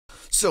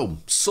So,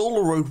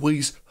 Solar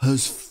Roadways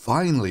has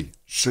finally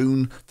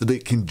shown that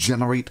it can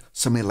generate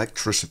some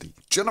electricity,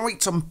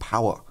 generate some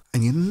power.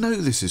 And you know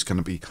this is going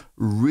to be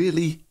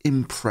really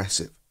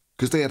impressive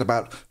because they had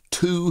about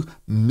 $2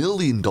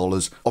 million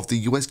of the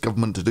US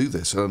government to do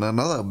this and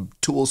another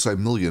 2 or so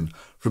million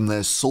from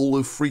their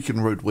Solar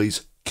Freaking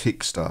Roadways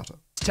Kickstarter.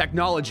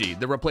 Technology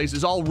that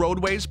replaces all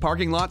roadways,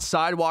 parking lots,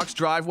 sidewalks,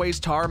 driveways,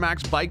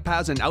 tarmacs, bike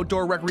paths, and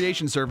outdoor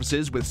recreation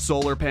surfaces with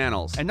solar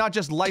panels. And not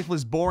just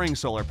lifeless, boring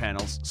solar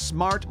panels,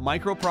 smart,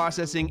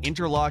 microprocessing,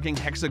 interlocking,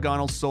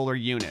 hexagonal solar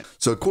unit.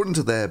 So according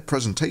to their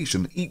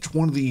presentation, each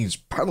one of these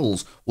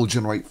panels will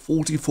generate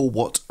 44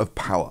 watts of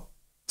power.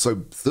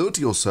 So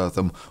 30 or so of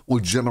them will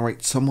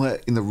generate somewhere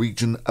in the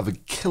region of a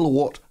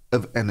kilowatt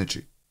of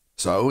energy.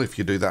 So if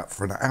you do that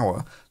for an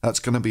hour, that's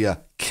going to be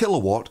a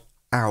kilowatt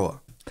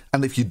hour.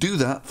 And if you do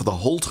that for the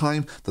whole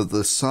time that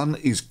the sun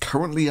is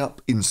currently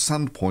up in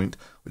Sandpoint,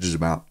 which is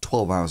about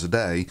 12 hours a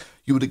day,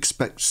 you would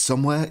expect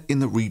somewhere in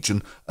the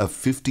region of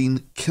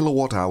 15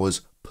 kilowatt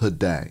hours per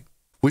day.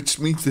 Which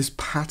means this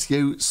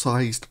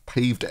patio-sized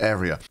paved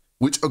area,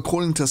 which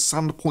according to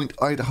Sandpoint,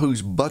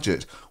 Idaho's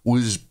budget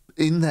was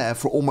in there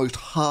for almost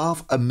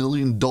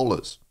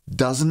 $500,000,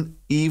 doesn't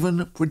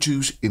even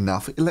produce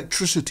enough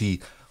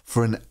electricity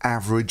for an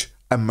average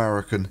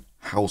American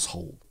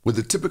household, with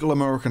a typical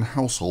American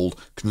household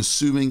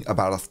consuming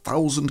about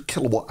 1,000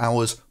 kilowatt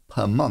hours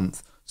per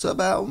month, so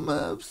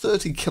about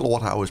 30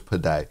 kilowatt hours per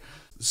day.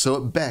 So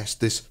at best,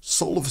 this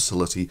solar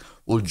facility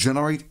will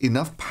generate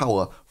enough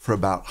power for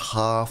about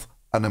half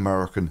an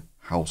American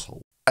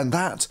household. And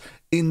that's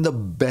in the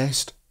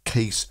best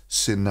case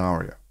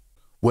scenario,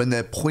 when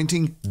they're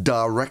pointing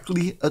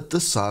directly at the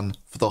sun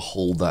for the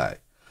whole day.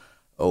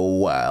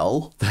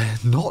 Well, they're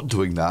not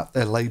doing that,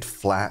 they're laid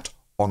flat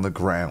on the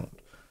ground.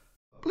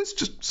 Let's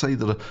just say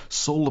that a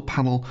solar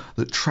panel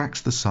that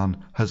tracks the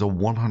sun has a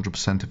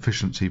 100%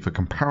 efficiency for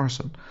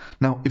comparison.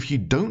 Now, if you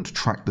don't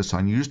track the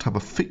sun, you just have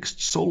a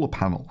fixed solar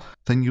panel,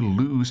 then you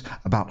lose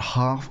about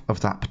half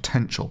of that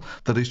potential.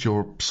 That is,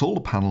 your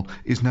solar panel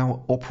is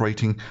now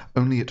operating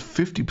only at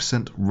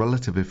 50%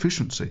 relative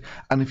efficiency.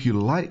 And if you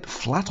light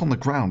flat on the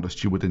ground,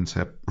 as you would in,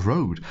 say, a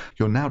road,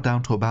 you're now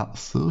down to about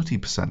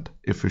 30%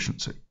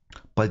 efficiency.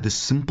 By the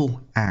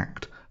simple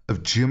act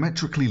of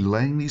geometrically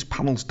laying these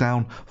panels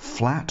down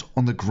flat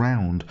on the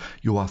ground,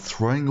 you are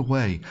throwing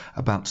away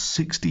about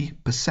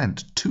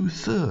 60%,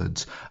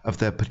 2/3 of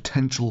their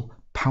potential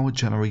power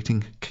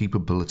generating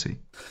capability.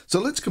 So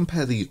let's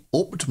compare the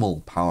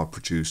optimal power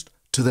produced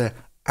to their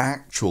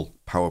actual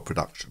power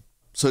production.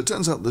 So it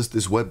turns out there's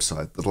this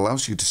website that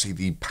allows you to see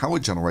the power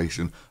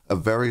generation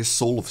of various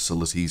solar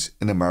facilities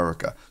in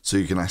America. So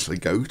you can actually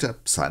go to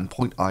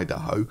Sandpoint,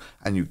 Idaho,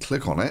 and you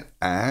click on it,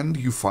 and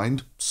you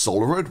find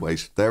Solar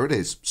Roadways. There it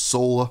is,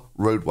 Solar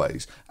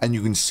Roadways. And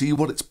you can see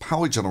what its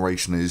power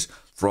generation is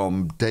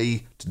from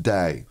day to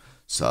day.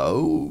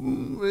 So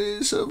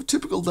a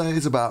typical day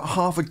is about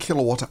half a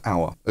kilowatt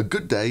hour. A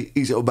good day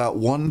is about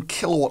 1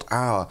 kilowatt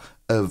hour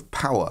of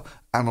power.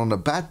 And on a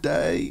bad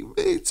day,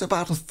 it's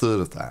about 1/3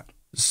 of that.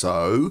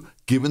 So,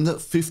 given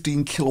that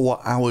 15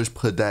 kilowatt hours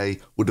per day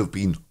would have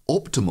been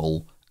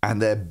optimal, and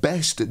their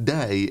best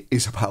day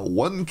is about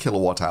 1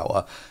 kilowatt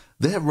hour,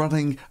 they're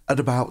running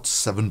at about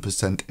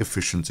 7%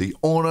 efficiency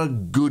on a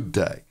good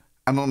day.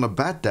 And on a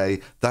bad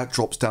day, that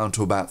drops down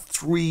to about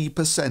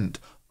 3%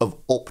 of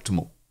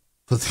optimal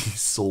for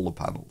these solar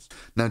panels.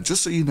 Now,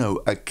 just so you know,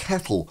 a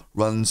kettle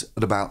runs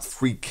at about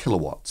 3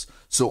 kilowatts.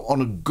 So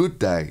on a good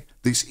day,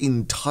 this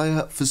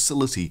entire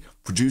facility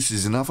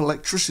produces enough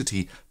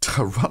electricity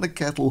to run a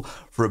kettle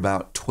for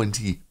about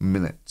 20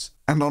 minutes.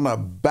 And on a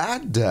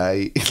bad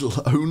day,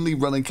 it'll only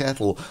run a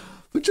kettle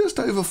for just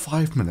over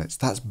 5 minutes.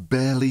 That's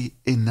barely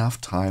enough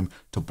time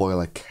to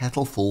boil a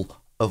kettle full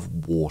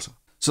of water.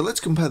 So let's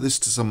compare this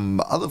to some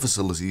other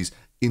facilities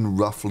in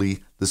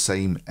roughly the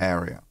same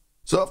area.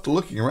 So after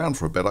looking around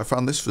for a bit, I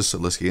found this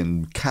facility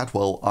in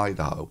Caldwell,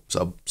 Idaho.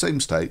 So same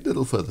state, a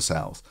little further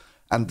south.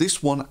 And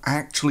this one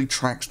actually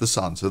tracks the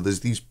sun. So there's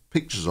these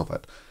pictures of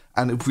it.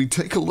 And if we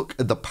take a look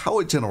at the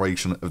power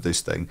generation of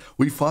this thing,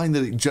 we find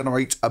that it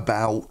generates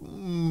about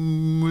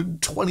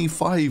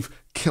 25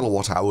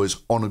 kilowatt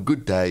hours on a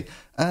good day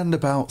and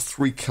about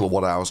 3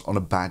 kilowatt hours on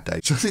a bad day.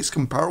 So this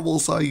comparable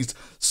sized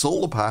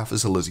solar power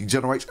facility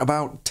generates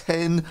about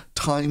 10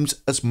 times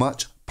as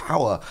much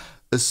power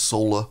as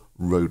Solar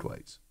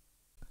Roadways.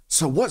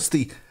 So what's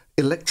the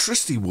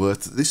electricity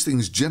worth that this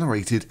thing's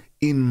generated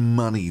in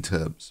money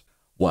terms?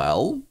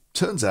 Well,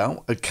 turns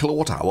out a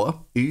kilowatt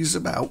hour is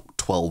about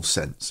 12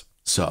 cents.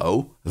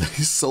 So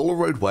this solar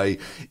roadway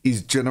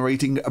is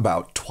generating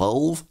about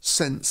 12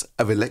 cents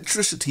of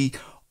electricity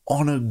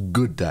on a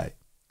good day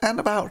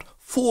and about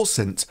 4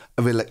 cents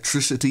of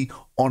electricity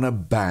on a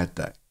bad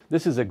day.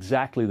 This is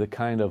exactly the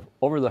kind of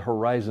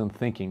over-the-horizon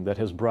thinking that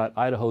has brought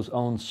Idaho's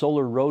own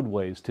Solar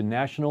Roadways to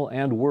national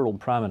and world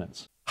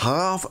prominence.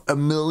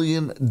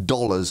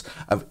 $500,000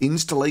 of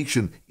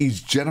installation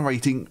is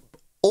generating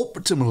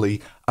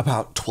optimally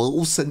about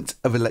 12 cents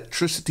of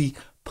electricity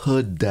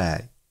per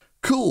day.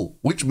 Cool,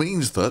 which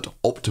means that,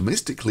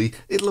 optimistically,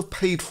 it'll have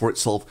paid for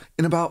itself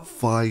in about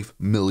 5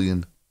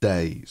 million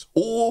days,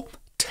 or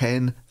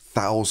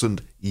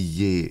 10,000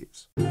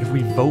 years. If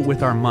we vote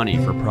with our money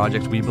for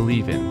projects we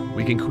believe in,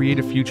 we can create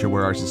a future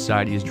where our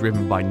society is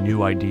driven by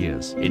new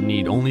ideas. It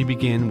need only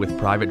begin with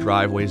private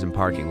driveways and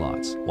parking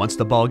lots. Once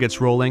the ball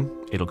gets rolling,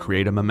 it'll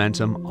create a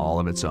momentum all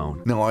of its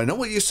own. Now, I know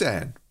what you're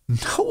saying.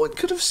 No one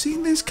could have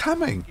seen this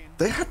coming.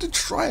 They had to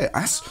try it,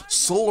 as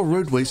Solar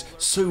Roadways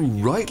so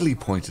rightly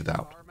pointed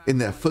out in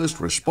their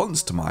first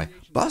response to my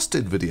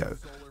Busted video,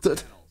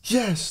 that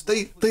yes,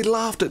 they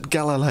laughed at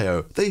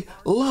Galileo, they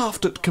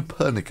laughed at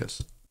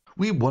Copernicus.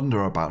 We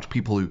wonder about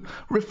people who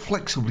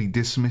reflexively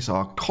dismiss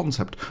our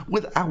concept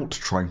without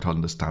trying to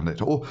understand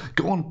it, or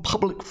go on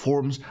public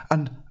forums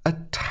and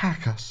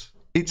attack us.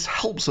 It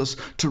helps us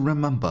to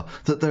remember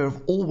that there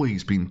have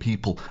always been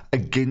people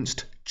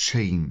against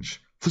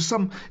change. For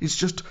some, it's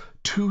just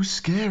too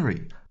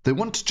scary. They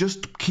want to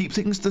just keep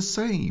things the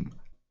same.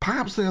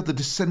 Perhaps they are the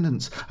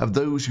descendants of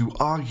those who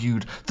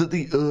argued that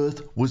the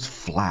earth was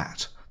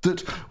flat,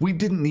 that we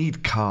didn't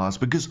need cars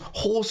because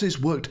horses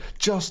worked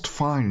just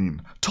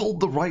fine, told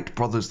the Wright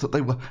brothers that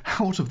they were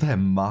out of their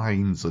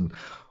minds,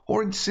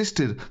 or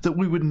insisted that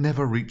we would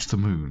never reach the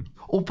moon.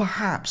 Or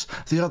perhaps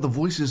they are the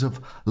voices of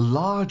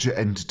larger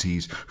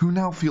entities who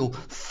now feel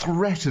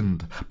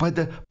threatened by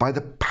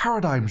the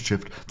paradigm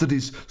shift that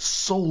is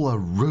Solar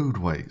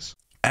Roadways.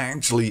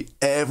 Actually,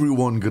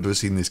 everyone could have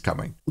seen this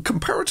coming.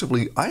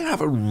 Comparatively, I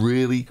have a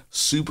really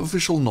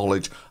superficial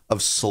knowledge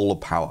of solar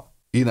power.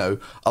 You know,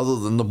 other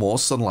than the more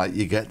sunlight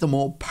you get, the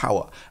more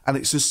power. And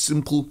it's a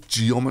simple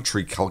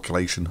geometry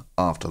calculation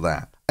after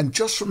that. And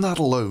just from that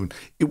alone,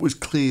 it was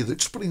clear that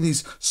just putting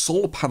these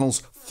solar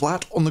panels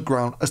flat on the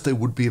ground as they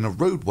would be in a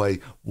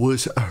roadway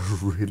was a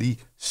really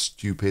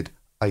stupid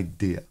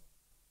idea.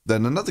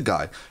 Then another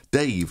guy,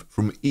 Dave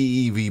from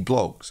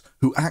EEVblogs,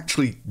 who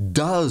actually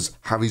does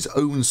have his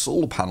own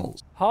solar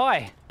panels.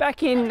 Hi,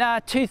 back in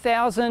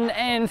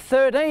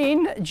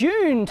 2013,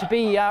 June to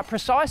be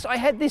precise, I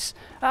had this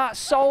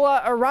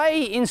solar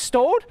array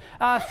installed,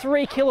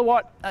 3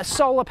 kilowatt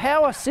solar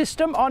power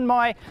system on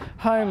my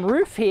home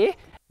roof here.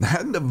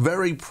 And a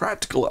very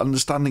practical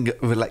understanding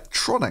of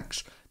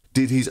electronics,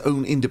 did his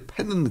own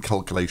independent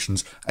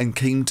calculations and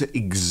came to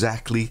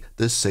exactly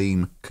the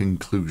same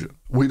conclusion.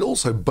 We'd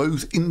also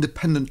both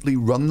independently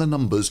run the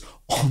numbers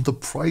on the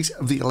price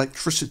of the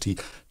electricity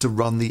to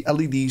run the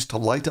LEDs to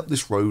light up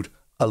this road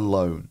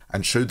alone,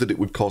 and showed that it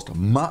would cost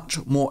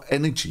much more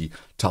energy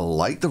to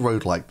light the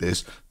road like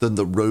this than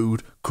the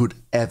road could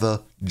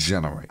ever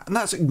generate. And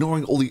that's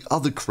ignoring all the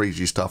other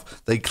crazy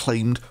stuff they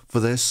claimed for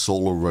their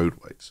solar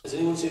roadways. Has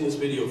anyone seen this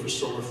video for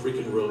Solar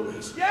freaking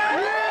Roadways?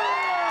 Yeah!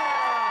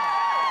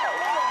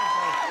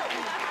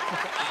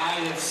 I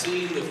have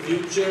seen the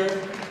future,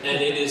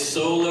 and it is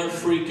Solar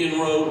freaking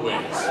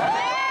Roadways.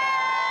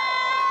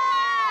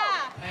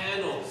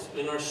 Panels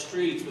in our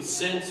streets with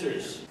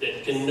sensors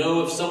that can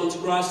know if someone's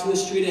crossing the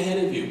street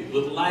ahead of you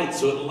with lights,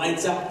 so it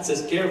lights up, it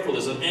says careful,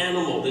 there's an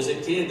animal, there's a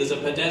kid, there's a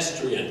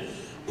pedestrian.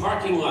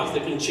 Parking lots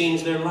that can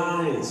change their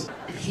lines.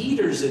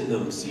 Heaters in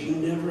them, so you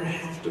never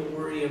have to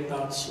worry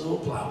about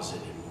snowplows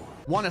anymore.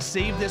 Want to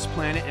save this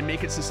planet and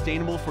make it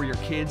sustainable for your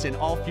kids and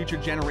all future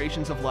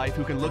generations of life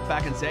who can look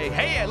back and say,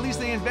 hey, at least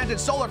they invented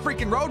solar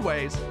freaking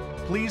roadways?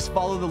 Please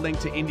follow the link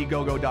to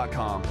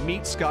Indiegogo.com.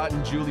 Meet Scott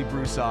and Julie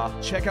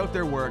Broussard, check out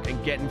their work,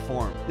 and get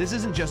informed. This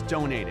isn't just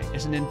donating,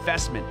 it's an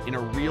investment in a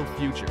real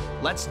future.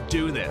 Let's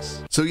do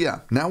this. So yeah,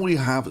 now we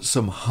have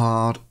some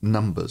hard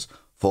numbers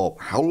for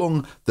how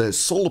long their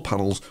solar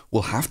panels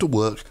will have to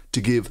work to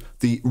give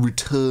the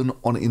return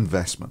on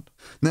investment.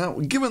 Now,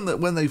 given that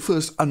when they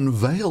first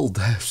unveiled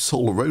their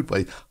solar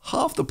roadway,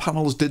 half the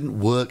panels didn't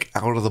work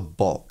out of the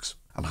box,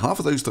 and half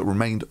of those that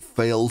remained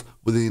failed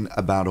within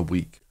about a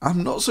week.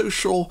 I'm not so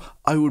sure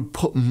I would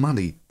put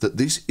money that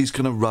this is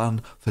going to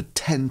run for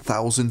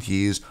 10,000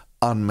 years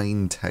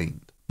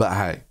unmaintained. But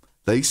hey,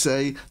 they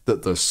say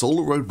that the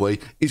solar roadway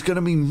is going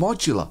to be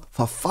modular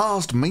for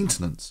fast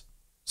maintenance.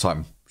 So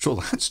I'm sure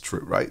that's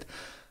true, right?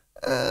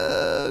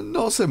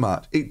 Not so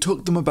much. It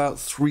took them about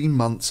 3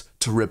 months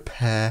to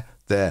repair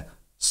their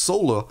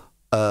solar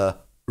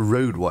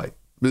roadway.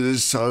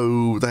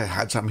 So they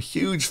had some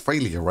huge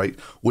failure rate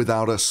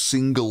without a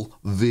single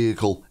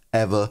vehicle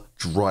ever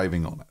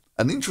driving on it.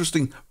 An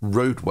interesting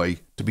roadway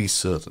to be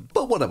certain.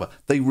 But whatever,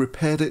 they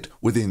repaired it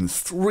within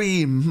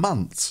 3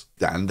 months.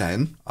 And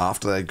then,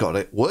 after they got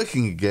it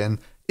working again,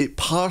 it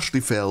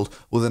partially failed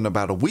within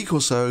about a week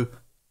or so,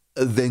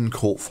 then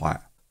caught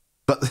fire.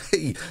 But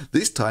hey,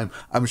 this time,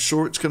 I'm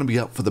sure it's going to be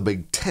up for the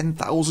big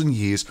 10,000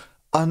 years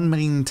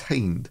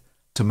unmaintained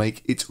to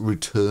make its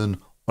return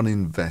on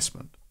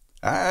investment.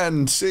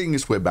 And seeing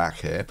as we're back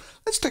here,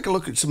 let's take a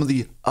look at some of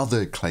the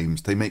other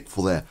claims they make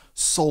for their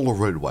solar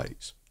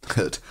roadways.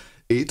 That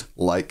it,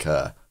 like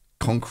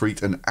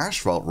concrete and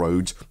asphalt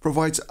roads,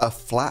 provides a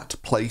flat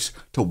place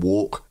to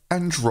walk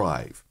and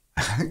drive.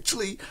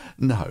 Actually,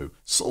 no,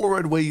 solar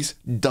roadways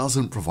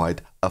doesn't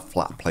provide a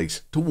flat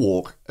place to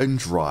walk and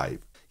drive.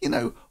 You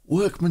know,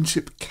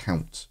 workmanship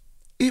counts.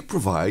 It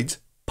provides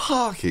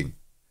parking.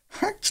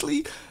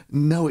 Actually,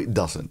 no it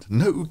doesn't.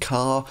 No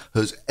car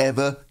has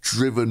ever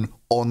driven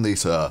on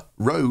this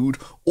road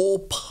or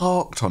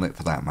parked on it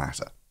for that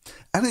matter.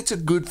 And it's a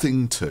good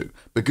thing too,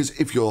 because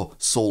if your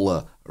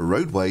solar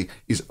roadway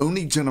is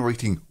only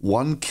generating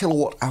 1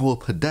 kilowatt hour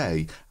per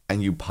day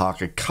and you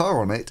park a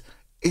car on it,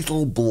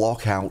 it'll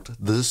block out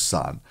the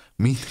sun,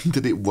 meaning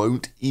that it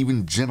won't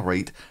even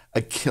generate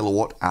a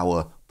kilowatt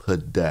hour per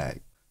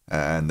day.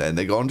 And then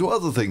they go on to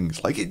other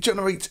things, like it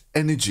generates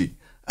energy,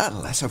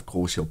 unless of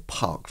course you're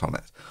parked on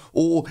it,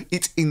 or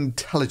it's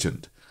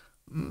intelligent.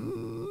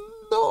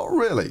 Not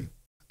really.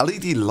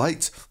 LED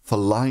lights for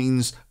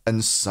lines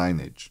and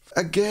signage.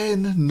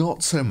 Again,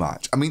 not so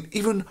much. I mean,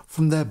 even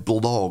from their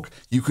blog,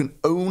 you can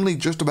only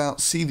just about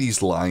see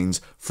these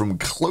lines from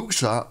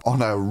closer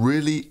on a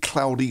really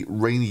cloudy,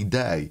 rainy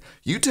day.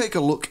 You take a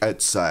look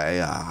at,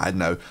 say, I don't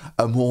know,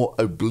 a more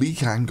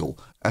oblique angle,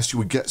 as you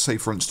would get, say,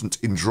 for instance,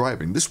 in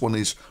driving. This one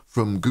is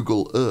from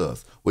Google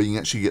Earth, where you can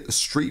actually get the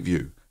street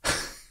view.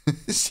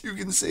 As you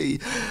can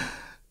see,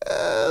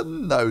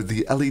 no,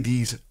 the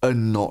LEDs are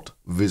not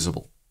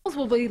visible.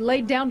 Will be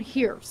laid down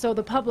here so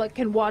the public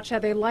can watch how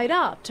they light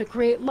up to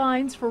create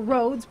lines for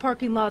roads,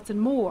 parking lots,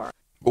 and more.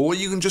 Or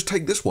you can just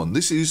take this one.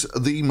 This is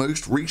the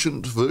most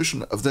recent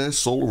version of their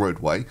solar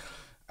roadway,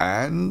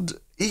 and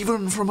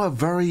even from a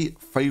very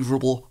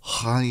favourable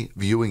high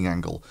viewing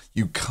angle,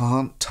 you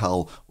can't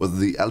tell whether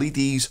the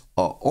LEDs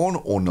are on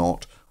or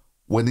not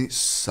when it's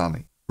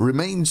sunny.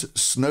 Remains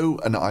snow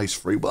and ice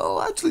free.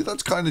 Well, actually,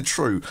 that's kind of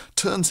true.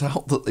 Turns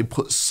out that they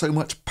put so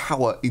much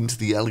power into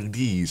the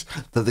LEDs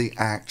that they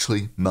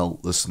actually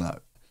melt the snow.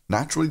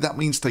 Naturally, that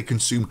means they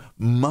consume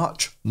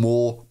much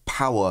more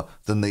power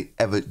than they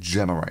ever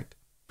generate,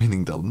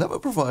 meaning they'll never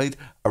provide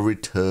a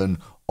return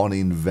on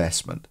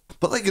investment.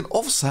 But they can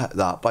offset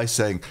that by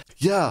saying,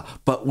 yeah,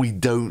 but we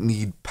don't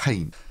need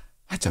paint.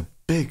 That's a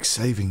big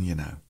saving, you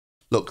know.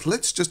 Look,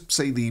 let's just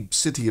say the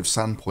city of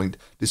Sandpoint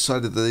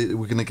decided that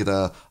we're going to get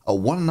a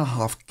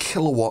 1.5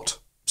 kilowatt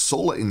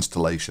solar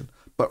installation,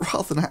 but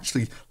rather than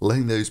actually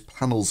laying those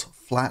panels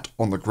flat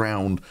on the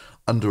ground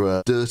under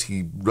a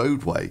dirty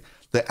roadway,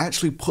 they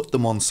actually put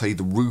them on, say,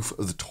 the roof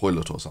of the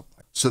toilet or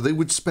something. So they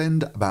would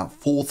spend about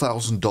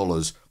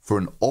 $4,000 for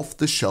an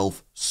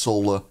off-the-shelf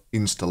solar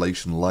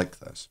installation like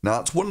this. Now,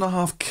 it's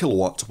 1.5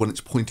 kilowatts when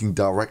it's pointing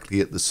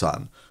directly at the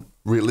sun.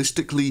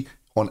 Realistically,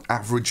 on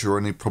average, you're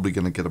only probably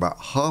going to get about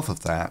half of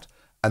that,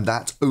 and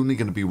that's only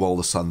going to be while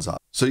the sun's up.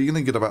 So you're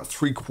going to get about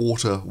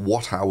 3/4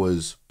 watt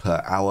hours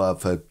per hour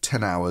for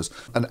 10 hours.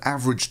 An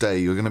average day,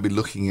 you're going to be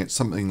looking at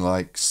something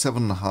like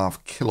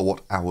 7.5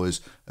 kilowatt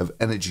hours of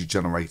energy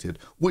generated,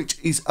 which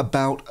is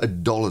about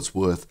 $1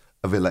 worth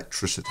of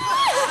electricity.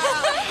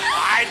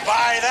 I'd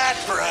buy that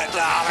for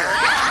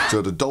 $1. So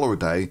at $1 a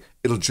day,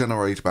 it'll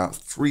generate about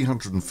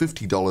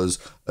 $350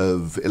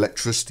 of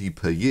electricity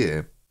per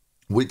year,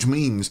 which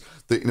means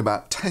that in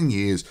about 10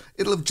 years,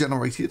 it'll have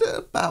generated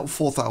about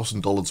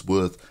 $4,000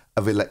 worth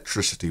of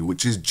electricity,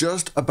 which is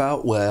just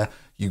about where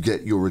you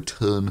get your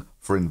return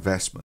for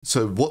investment.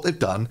 So what they've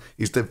done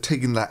is they've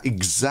taken that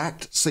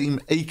exact same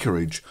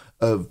acreage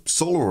of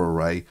solar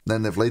array,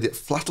 then they've laid it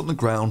flat on the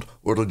ground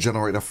where it'll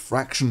generate a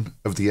fraction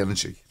of the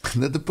energy.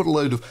 And then they put a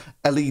load of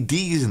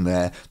LEDs in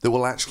there that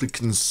will actually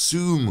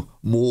consume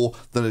more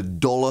than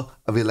 $1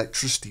 of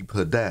electricity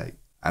per day,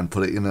 and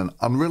put it in an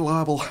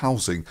unreliable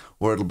housing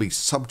where it'll be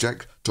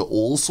subject to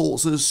all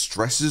sorts of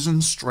stresses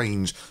and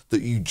strains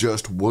that you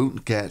just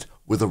won't get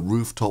with a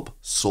rooftop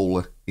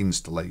solar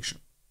installation.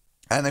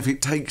 And if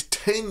it takes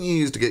 10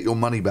 years to get your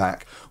money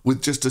back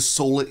with just a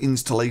solar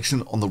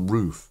installation on the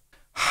roof,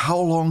 how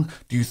long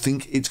do you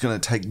think it's going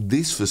to take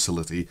this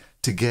facility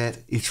to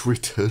get its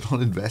return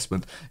on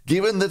investment,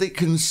 given that it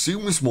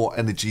consumes more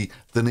energy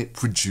than it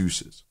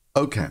produces?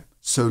 Okay,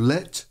 so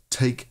let's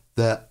take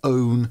their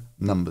own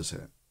numbers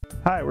here.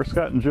 Hi, we're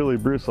Scott and Julie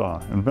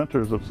Broussard,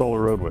 inventors of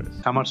Solar Roadways.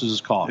 How much does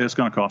this cost? It's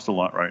going to cost a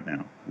lot right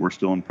now. We're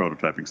still in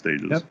prototyping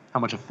stages. Yep.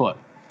 How much a foot?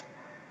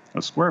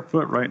 A square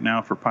foot right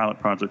now for pilot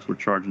projects, we're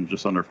charging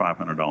just under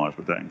 $500,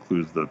 but that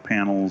includes the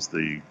panels,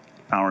 the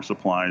power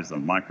supplies, the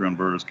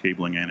microinverters,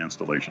 cabling, and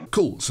installation.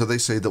 Cool, so they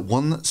say that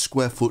 1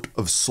 square foot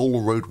of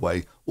solar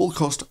roadway will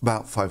cost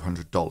about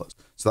 $500.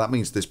 So that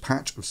means this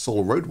patch of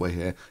solar roadway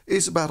here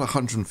is about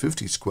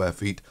 150 square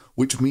feet,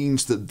 which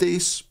means that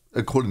this,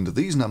 according to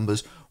these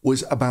numbers,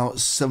 was about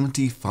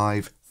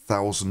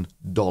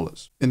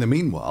 $75,000. In the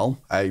meanwhile,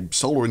 a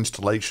solar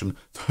installation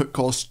that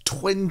costs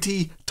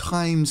 20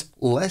 times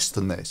less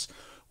than this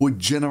would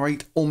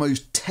generate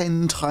almost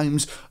 10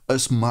 times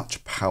as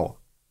much power.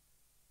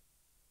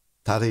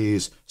 That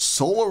is,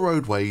 solar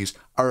roadways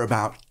are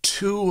about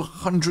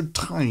 200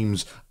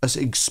 times as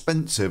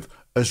expensive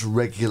as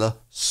regular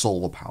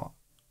solar power.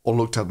 Or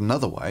looked at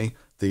another way,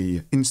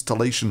 the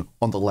installation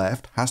on the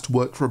left has to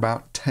work for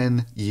about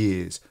 10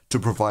 years to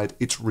provide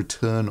its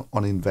return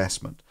on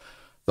investment.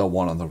 The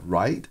one on the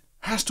right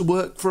has to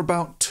work for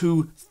about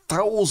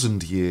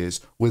 2,000 years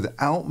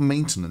without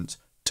maintenance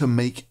to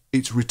make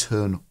its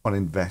return on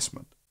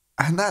investment.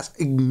 And that's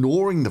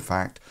ignoring the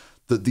fact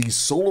that these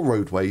solar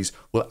roadways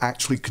will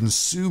actually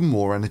consume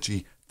more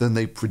energy than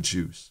they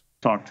produce.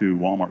 Talked to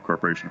Walmart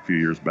Corporation a few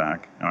years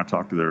back, and I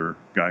talked to their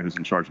guy who's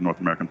in charge of North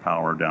American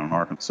Power down in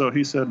Arkansas. So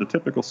he said the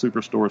typical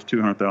superstore is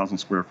 200,000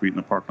 square feet, and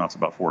the parking lot's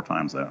about 4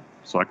 times that.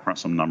 So I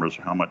crunched some numbers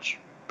for how much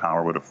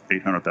power would a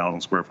 800,000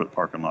 square foot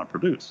parking lot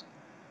produce.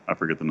 I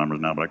forget the numbers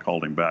now, but I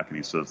called him back, and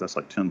he says that's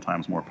like 10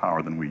 times more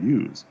power than we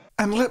use.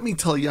 And let me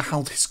tell you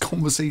how this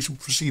conversation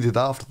proceeded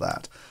after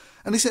that.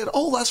 And he said,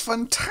 oh, that's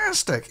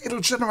fantastic.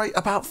 It'll generate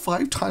about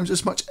 5 times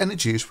as much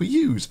energy as we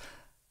use.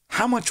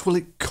 How much will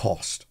it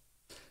cost?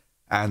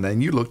 And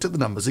then you looked at the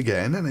numbers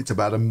again, and it's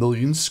about 1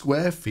 million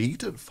square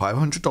feet at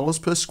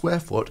 $500 per square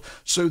foot.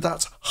 So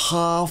that's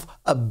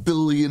 $500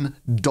 million,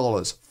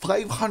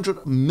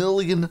 $500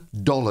 million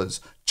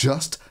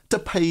just to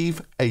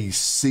pave a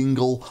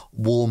single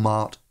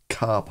Walmart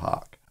car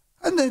park.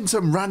 And then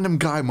some random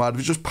guy might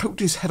have just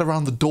poked his head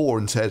around the door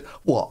and said,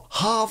 what,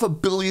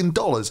 $500 million?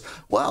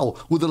 Well,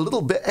 with a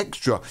little bit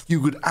extra, you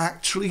could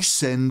actually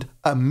send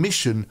a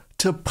mission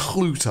to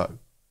Pluto.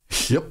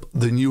 Yep,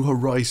 the New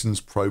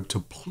Horizons probe to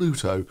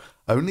Pluto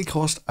only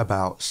cost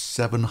about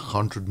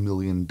 $700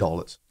 million.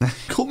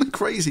 Call me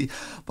crazy,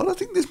 but I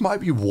think this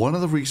might be one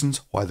of the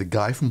reasons why the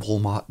guy from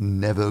Walmart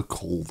never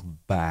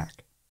called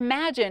back.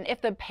 Imagine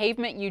if the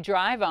pavement you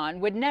drive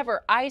on would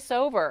never ice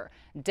over,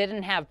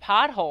 didn't have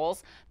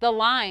potholes, the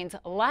lines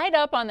light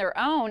up on their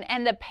own,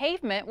 and the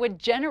pavement would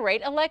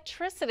generate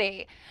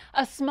electricity.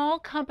 A small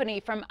company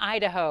from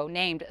Idaho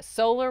named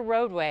Solar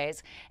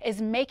Roadways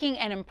is making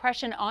an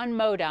impression on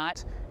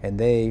MoDOT. And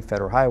they,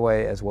 Federal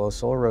Highway, as well as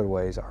Solar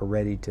Roadways, are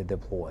ready to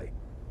deploy.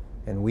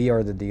 And we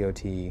are the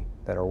DOT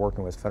that are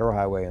working with Federal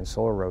Highway and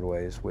Solar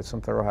Roadways with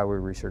some Federal Highway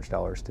research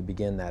dollars to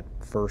begin that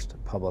first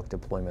public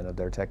deployment of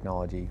their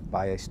technology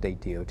by a state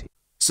DOT.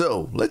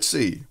 So, let's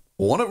see.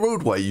 Want a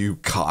roadway you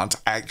can't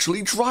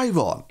actually drive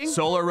on?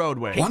 Solar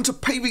Roadway. Want a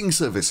paving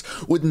service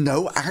with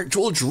no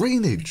actual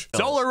drainage?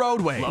 Solar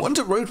Roadway. Want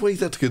a roadway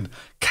that can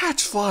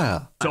catch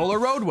fire? Solar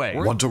Roadway.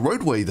 Want a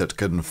roadway that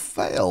can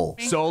fail?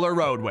 Solar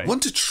Roadway.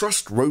 Want to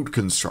trust road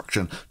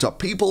construction to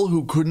people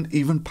who couldn't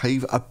even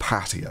pave a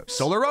patio?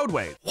 Solar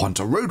Roadway.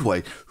 Want a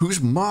roadway whose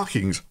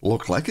markings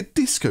look like a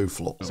disco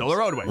floor? Solar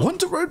Roadway.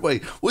 Want a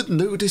roadway with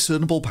no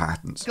discernible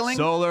patterns?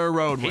 Solar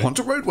Roadway. Want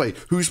a roadway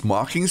whose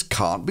markings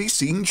can't be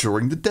seen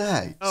during the day?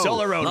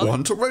 Solar Roadway.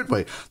 Want a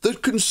roadway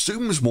that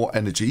consumes more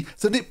energy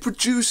than it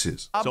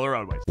produces? Solar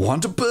Roadway.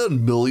 Want to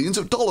burn millions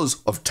of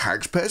dollars of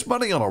taxpayers'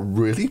 money on a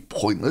really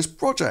pointless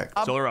project?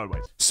 Solar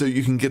Roadway. So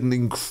you can get an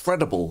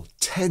incredible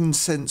 10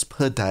 cents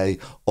per day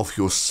off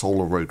your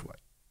solar roadway.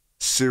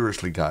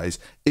 Seriously, guys,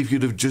 if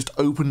you'd have just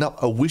opened up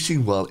a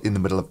wishing well in the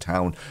middle of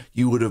town,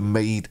 you would have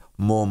made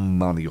more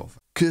money off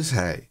it. Because,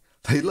 hey,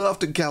 they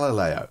laughed at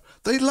Galileo.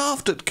 They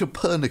laughed at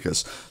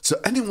Copernicus. So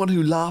anyone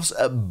who laughs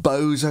at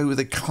Bozo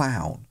the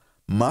Clown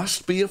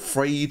must be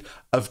afraid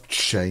of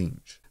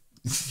change.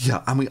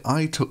 Yeah, I mean,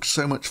 I took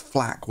so much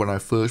flack when I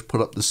first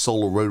put up the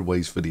Solar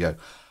Roadways video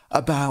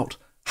about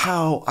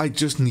how I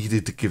just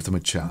needed to give them a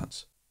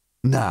chance.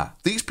 Nah,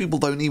 these people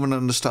don't even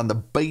understand the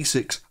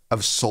basics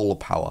of solar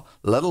power,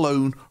 let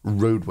alone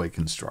roadway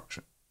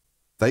construction.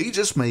 They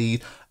just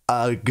made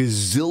a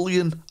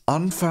gazillion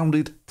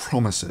unfounded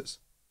promises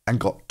and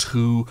got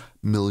 $2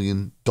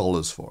 million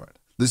for it.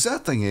 The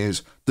sad thing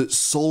is that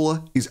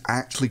solar is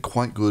actually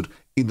quite good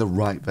in the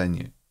right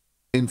venue.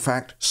 In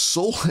fact,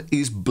 solar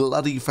is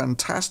bloody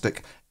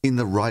fantastic in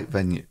the right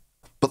venue.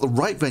 But the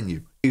right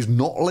venue is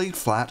not laid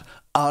flat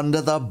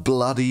under the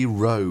bloody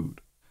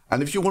road.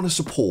 And if you want to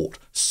support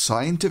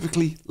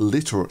scientifically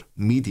literate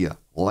media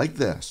like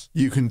this,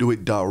 you can do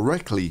it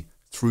directly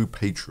through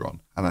Patreon.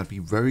 And I'd be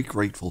very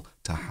grateful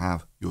to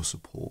have your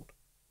support.